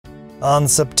On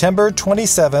September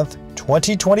 27,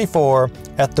 2024,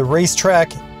 at the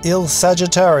racetrack Il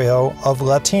Sagittario of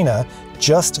Latina,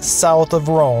 just south of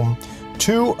Rome,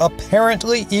 two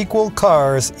apparently equal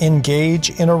cars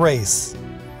engage in a race.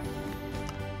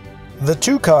 The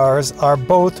two cars are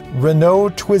both Renault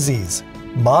Twizys,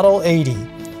 Model 80,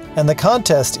 and the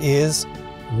contest is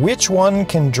which one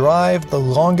can drive the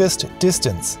longest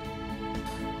distance.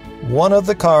 One of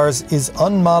the cars is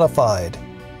unmodified.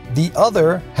 The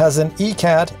other has an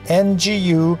E-Cat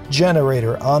NGU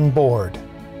generator on board.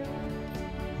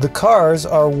 The cars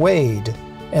are weighed,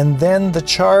 and then the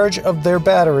charge of their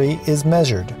battery is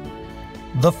measured.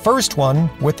 The first one,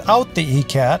 without the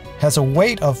E-Cat, has a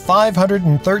weight of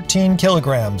 513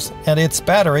 kilograms, and its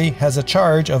battery has a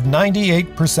charge of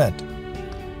 98%.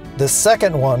 The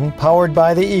second one, powered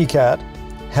by the E-Cat,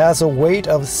 has a weight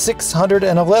of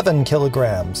 611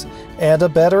 kilograms and a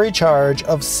battery charge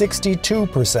of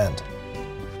 62%.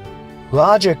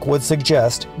 Logic would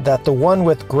suggest that the one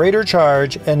with greater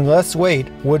charge and less weight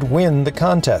would win the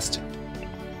contest.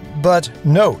 But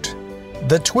note,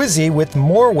 the Twizy with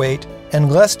more weight and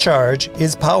less charge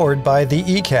is powered by the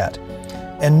E-Cat,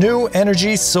 a new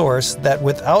energy source that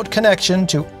without connection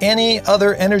to any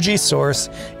other energy source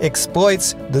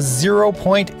exploits the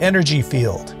zero-point energy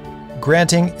field,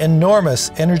 granting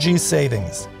enormous energy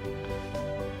savings.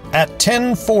 At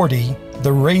 10:40,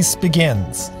 the race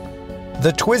begins.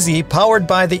 The Twizy powered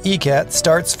by the E-Cat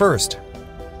starts first.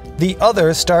 The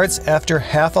other starts after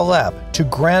half a lap to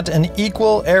grant an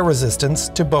equal air resistance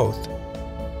to both.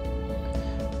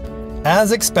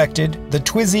 As expected, the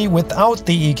Twizy without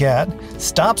the E-Cat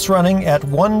stops running at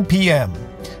 1 p.m.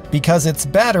 because its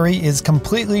battery is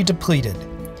completely depleted.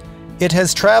 It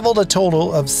has traveled a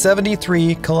total of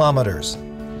 73 kilometers.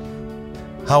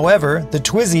 However, the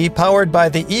Twizy powered by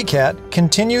the E-Cat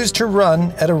continues to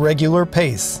run at a regular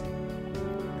pace.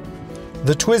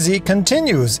 The Twizy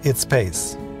continues its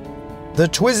pace. The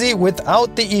Twizy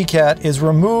without the E-Cat is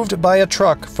removed by a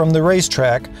truck from the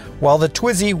racetrack, while the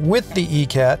Twizy with the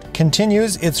E-Cat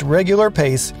continues its regular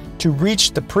pace to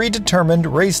reach the predetermined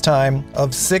race time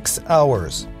of 6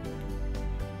 hours.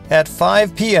 At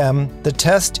 5 p.m., the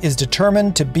test is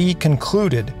determined to be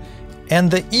concluded, and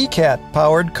the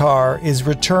E-Cat-powered car is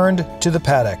returned to the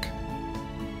paddock.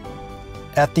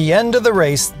 At the end of the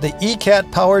race, the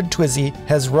E-Cat-powered Twizy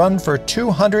has run for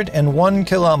 201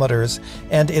 kilometers,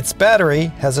 and its battery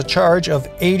has a charge of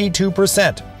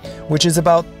 82%, which is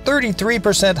about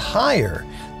 33% higher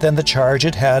than the charge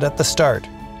it had at the start.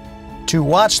 To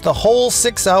watch the whole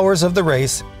 6 hours of the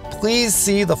race, please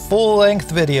see the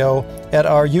full-length video at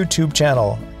our YouTube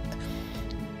channel